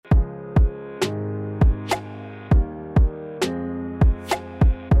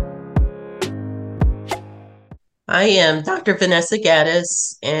I am Dr. Vanessa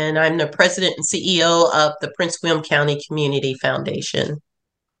Gaddis, and I'm the president and CEO of the Prince William County Community Foundation.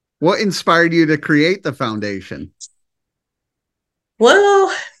 What inspired you to create the foundation?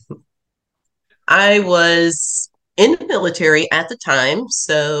 Well, I was in the military at the time,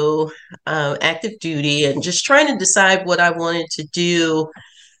 so active duty, and just trying to decide what I wanted to do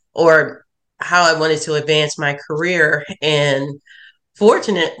or how I wanted to advance my career. And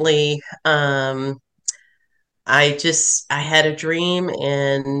fortunately, I had a dream,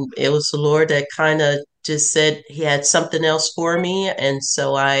 and it was the Lord that kind of just said he had something else for me. And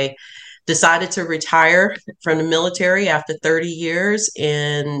so I decided to retire from the military after 30 years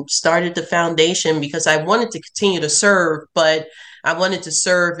and started the foundation because I wanted to continue to serve, but I wanted to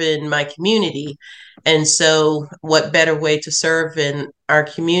serve in my community. And so, what better way to serve in our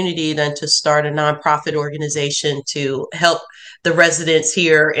community than to start a nonprofit organization to help the residents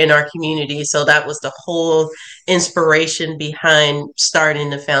here in our community? So, that was the whole inspiration behind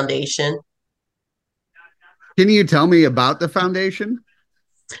starting the foundation. Can you tell me about the foundation?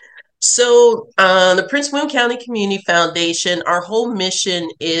 The Prince William County Community Foundation, our whole mission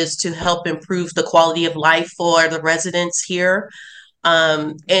is to help improve the quality of life for the residents here.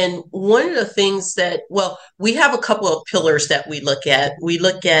 And one of the things we have a couple of pillars that we look at. We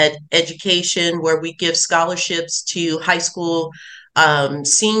look at education, where we give scholarships to high school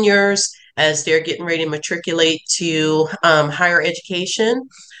seniors as they're getting ready to matriculate to higher education.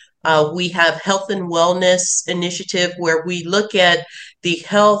 We have health and wellness initiative where we look at the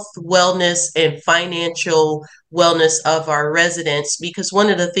health, wellness, and financial wellness of our residents, because one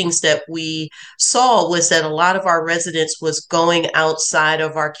of the things that we saw was that a lot of our residents was going outside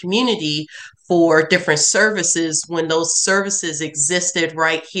of our community for different services when those services existed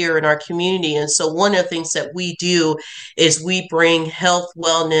right here in our community. And so one of the things that we do is we bring health,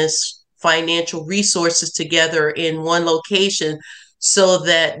 wellness, financial resources together in one location, so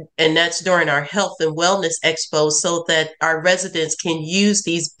that, and that's during our health and wellness expo, so that our residents can use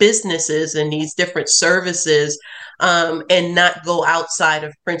these businesses and these different services, and not go outside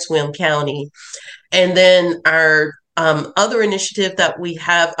of Prince William County. And then our other initiative that we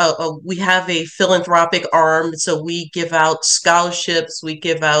have a philanthropic arm. So we give out scholarships, we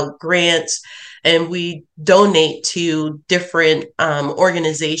give out grants, and we donate to different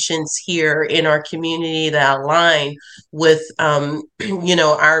organizations here in our community that align with,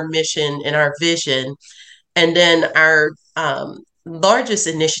 our mission and our vision. And then our largest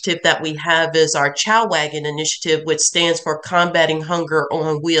initiative that we have is our Chow Wagon initiative, which stands for Combating Hunger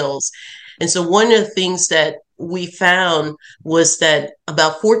on Wheels. And so one of the things that we found was that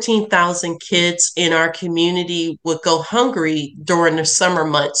about 14,000 kids in our community would go hungry during the summer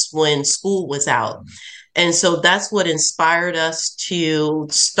months when school was out. And so that's what inspired us to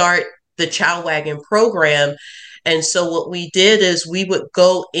start the Chow Wagon program. And so what we did is we would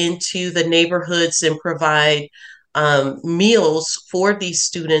go into the neighborhoods and provide meals for these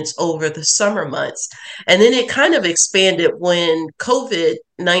students over the summer months. And then it kind of expanded when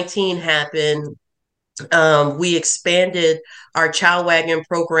COVID-19 happened. We expanded our Chow Wagon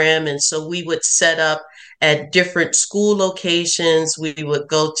program. And so we would set up at different school locations. We would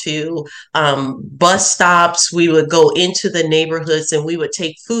go to bus stops. We would go into the neighborhoods, and we would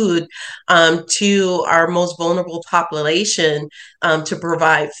take food to our most vulnerable population, to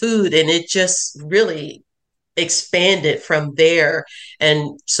provide food. And it just really expanded from there.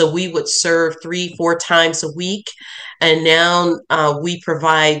 And so we would serve 3, 4 times a week. And now we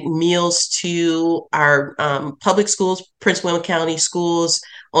provide meals to our public schools, Prince William County schools,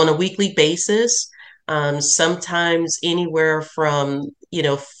 on a weekly basis. Sometimes anywhere from,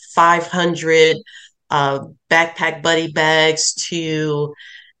 500 uh, backpack buddy bags to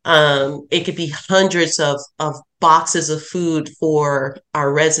it could be hundreds of boxes of food for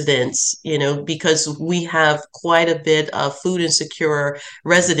our residents, because we have quite a bit of food insecure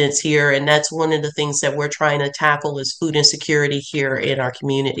residents here. And that's one of the things that we're trying to tackle is food insecurity here in our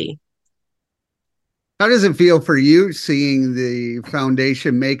community. How does it feel for you seeing the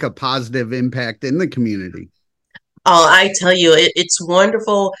foundation make a positive impact in the community? Oh, I tell you, it's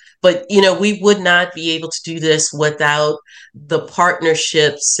wonderful, but we would not be able to do this without the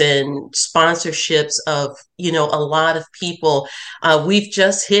partnerships and sponsorships of a lot of people. We've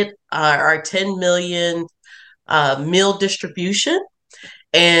just hit our 10 million meal distribution,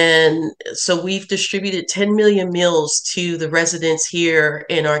 And so we've distributed 10 million meals to the residents here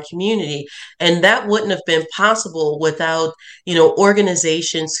in our community. And that wouldn't have been possible without,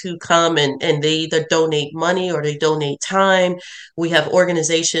 organizations who come and they either donate money or they donate time. We have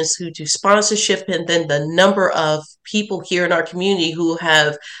organizations who do sponsorship, and then the number of people here in our community who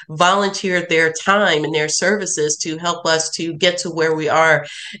have volunteered their time and their services to help us to get to where we are.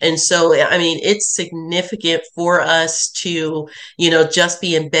 And so, I mean, it's significant for us to, just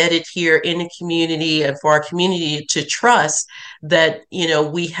be embedded here in the community, and for our community to trust that,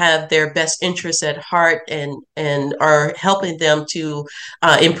 we have their best interests at heart, and are helping them to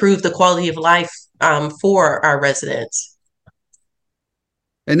improve the quality of life for our residents.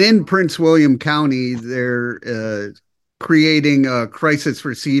 And in Prince William County, they're creating a crisis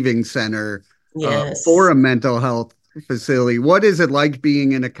receiving center for Yes. a mental health facility. What is it like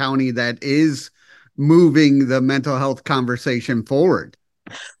being in a county that is moving the mental health conversation forward?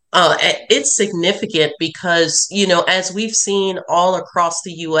 It's significant because, as we've seen all across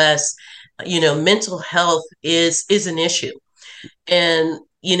the U.S., mental health is an issue. And,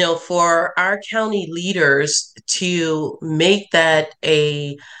 for our county leaders to make that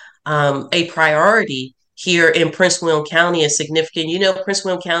a priority here in Prince William County is significant. Prince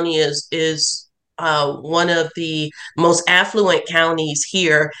William County is one of the most affluent counties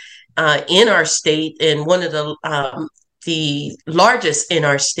here in our state, and one of the largest in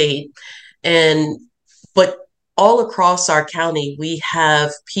our state. And but all across our county, we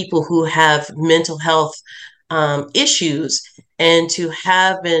have people who have mental health issues, and to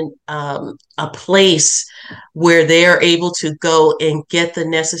have a place where they're able to go and get the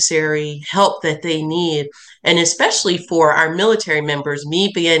necessary help that they need. And especially for our military members,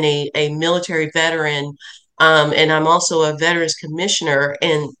 me being a military veteran, and I'm also a veterans commissioner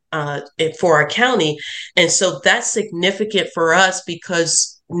for our county. And so that's significant for us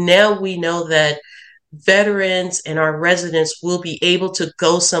because now we know that veterans and our residents will be able to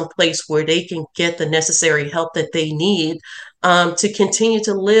go someplace where they can get the necessary help that they need to continue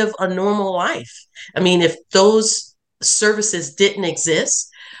to live a normal life. I mean, if those services didn't exist,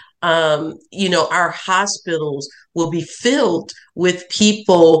 our hospitals will be filled with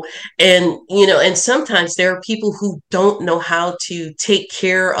people, and sometimes there are people who don't know how to take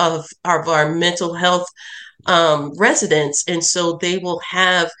care of our mental health residents. And so they will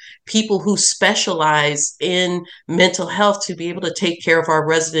have people who specialize in mental health to be able to take care of our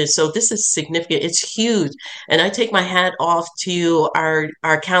residents. So this is significant. It's huge. And I take my hat off to our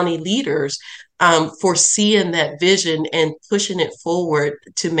county leaders for seeing that vision and pushing it forward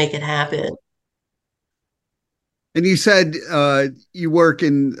to make it happen. And you said you work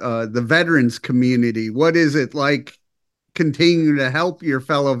in the veterans community. What is it like continuing to help your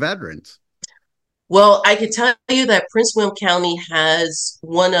fellow veterans? Well, I can tell you that Prince William County has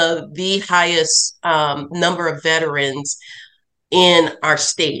one of the highest number of veterans in our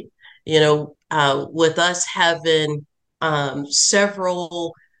state. With us having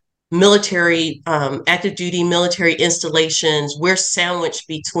several military, active duty military installations, we're sandwiched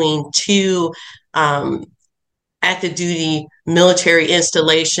between two um, active duty military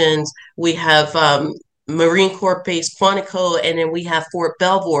installations. We have Marine Corps Base Quantico, and then we have Fort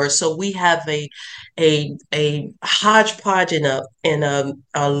Belvoir. So we have a hodgepodge and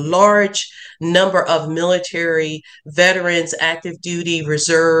a large number of military veterans, active duty,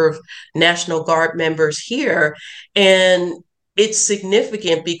 reserve, National Guard members here. And it's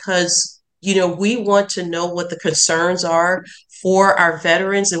significant because, we want to know what the concerns are for our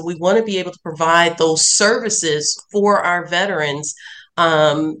veterans, and we want to be able to provide those services for our veterans.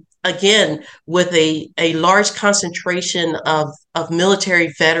 Again, with a large concentration of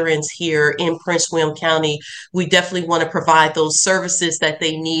military veterans here in Prince William County, we definitely want to provide those services that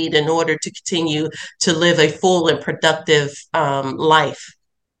they need in order to continue to live a full and productive life.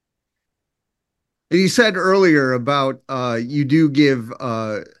 And you said earlier about you do give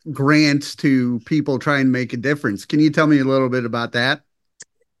grants to people trying to make a difference. Can you tell me a little bit about that?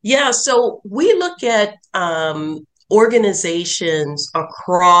 Yeah, so we look at organizations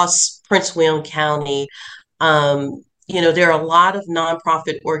across Prince William County. There are a lot of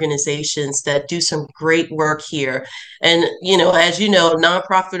nonprofit organizations that do some great work here. And, as you know,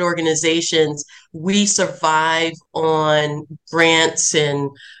 nonprofit organizations, we survive on grants and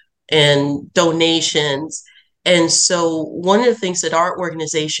donations. And so one of the things that our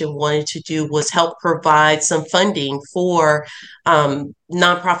organization wanted to do was help provide some funding for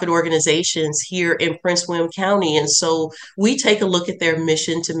nonprofit organizations here in Prince William County. And so we take a look at their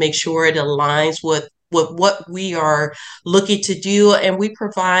mission to make sure it aligns with what we are looking to do. And we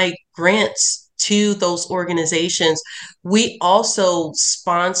provide grants to those organizations. We also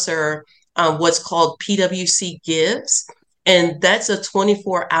sponsor what's called PWC Gives. And that's a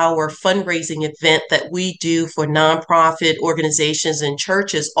 24-hour fundraising event that we do for nonprofit organizations and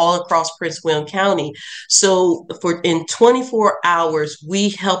churches all across Prince William County. So in 24 hours, we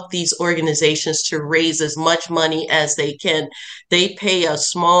help these organizations to raise as much money as they can. They pay a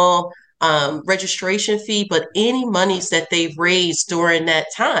small registration fee, but any monies that they raise during that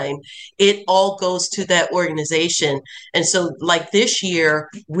time, it all goes to that organization. And so like this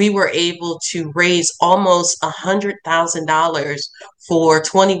year, we were able to raise almost $100,000 for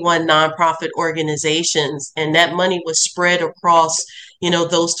 21 nonprofit organizations. And that money was spread across,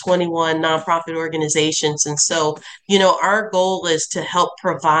 those 21 nonprofit organizations. And so, our goal is to help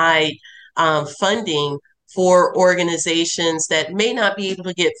provide funding for organizations that may not be able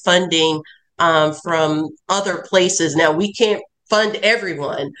to get funding from other places. Now, we can't fund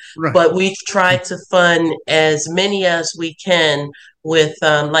everyone, right, but we try to fund as many as we can with,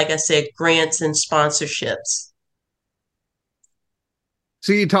 like I said, grants and sponsorships.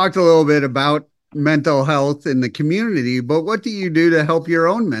 So you talked a little bit about mental health in the community, but what do you do to help your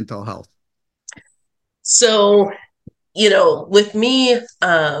own mental health? So, with me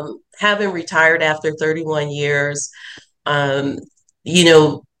having retired after 31 years, I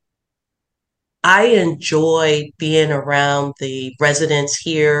enjoy being around the residents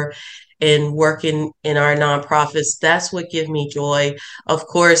here and working in our nonprofits. That's what gives me joy. Of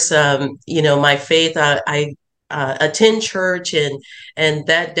course, my faith, I attend church, and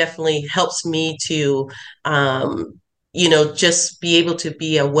that definitely helps me to just be able to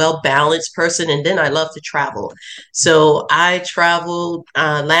be a well-balanced person. And then I love to travel. So I traveled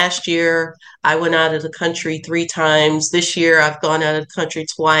last year. I went out of the country 3 times. This year, I've gone out of the country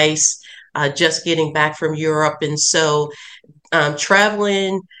twice, just getting back from Europe. And so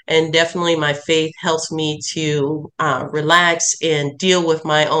traveling and definitely my faith helps me to relax and deal with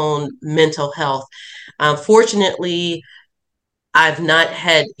my own mental health. Fortunately, I've not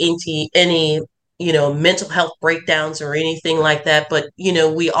had any mental health breakdowns or anything like that. But,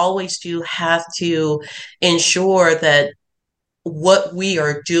 we always do have to ensure that what we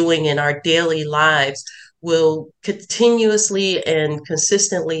are doing in our daily lives will continuously and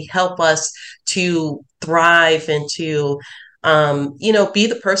consistently help us to thrive and to, be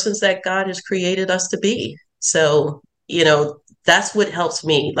the persons that God has created us to be. So, that's what helps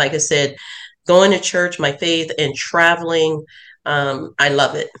me. Like I said, going to church, my faith, and traveling. I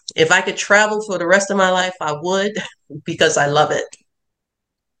love it. If I could travel for the rest of my life, I would, because I love it.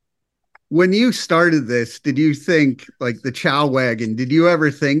 When you started this, did you think, like the Chow Wagon, did you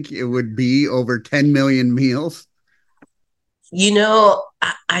ever think it would be over 10 million meals?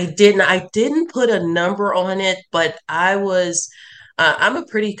 I didn't. I didn't put a number on it, but I'm a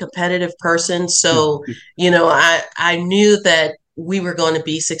pretty competitive person. So, I knew that we were going to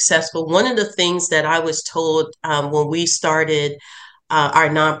be successful. One of the things that I was told when we started our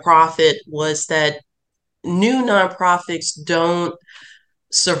nonprofit was that new nonprofits don't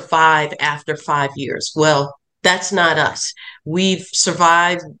survive after 5 years. Well, that's not us. We've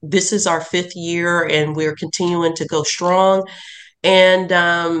survived. This is our 5th year, and we're continuing to go strong. And,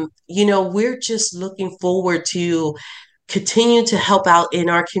 we're just looking forward to continue to help out in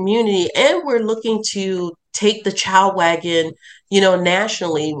our community. And we're looking to take the Chow Wagon,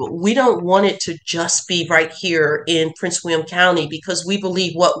 nationally. We don't want it to just be right here in Prince William County, because we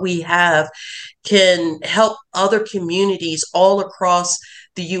believe what we have can help other communities all across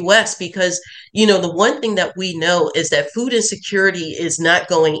the U.S. Because, the one thing that we know is that food insecurity is not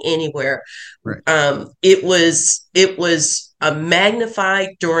going anywhere. Right. It was magnified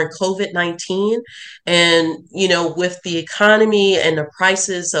during COVID-19. And, with the economy and the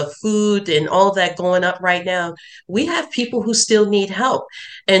prices of food and all that going up right now, we have people who still need help.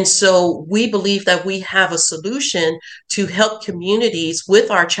 And so we believe that we have a solution to help communities with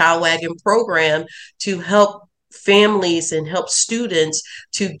our Chow Wagon program, to help families and help students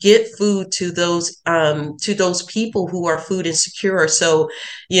to get food to those people who are food insecure. So,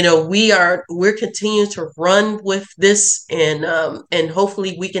 we're continuing to run with this, and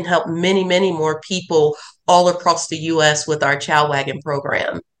hopefully we can help many, many more people all across the U.S. with our Chow Wagon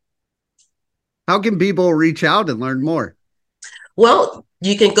program. How can people reach out and learn more? Well,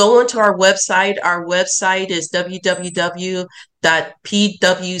 you can go onto our website. Our website is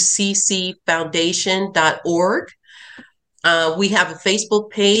www.pwccfoundation.org. We have a Facebook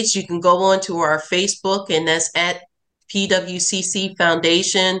page. You can go onto our Facebook, and that's at PWCC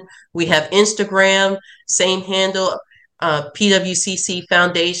Foundation. We have Instagram, same handle. PWCC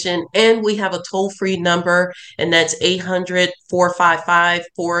Foundation. And we have a toll-free number, and that's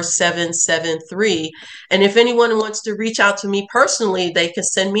 800-455-4773. And if anyone wants to reach out to me personally, they can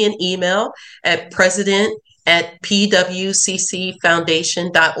send me an email at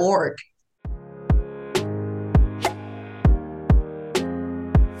president@pwccfoundation.org.